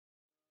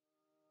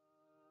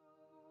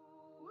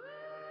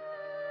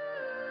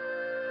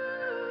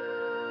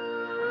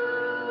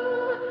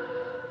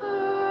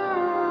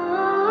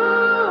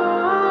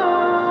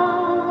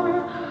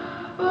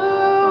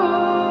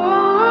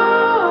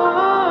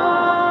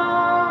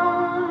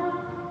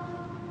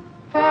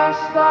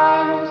past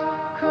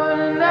lives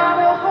couldn't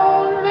ever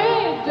hold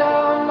me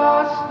down.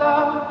 Lost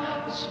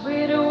love is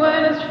sweeter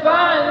when it's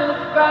finally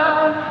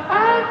found.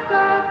 I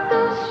got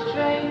the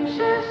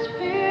strangest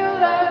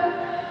feeling.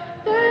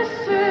 This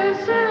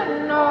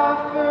isn't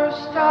our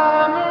first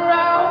time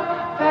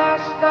around.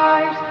 Past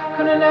lives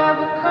couldn't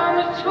ever come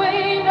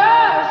between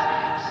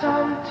us.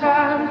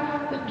 Sometimes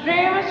the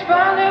dreamers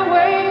finally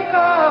wake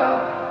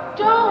up.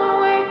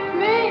 Don't wake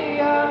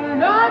me, I'm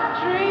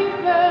not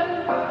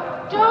dreaming.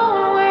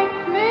 Don't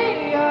wake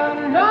me,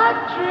 I'm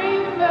not dreaming.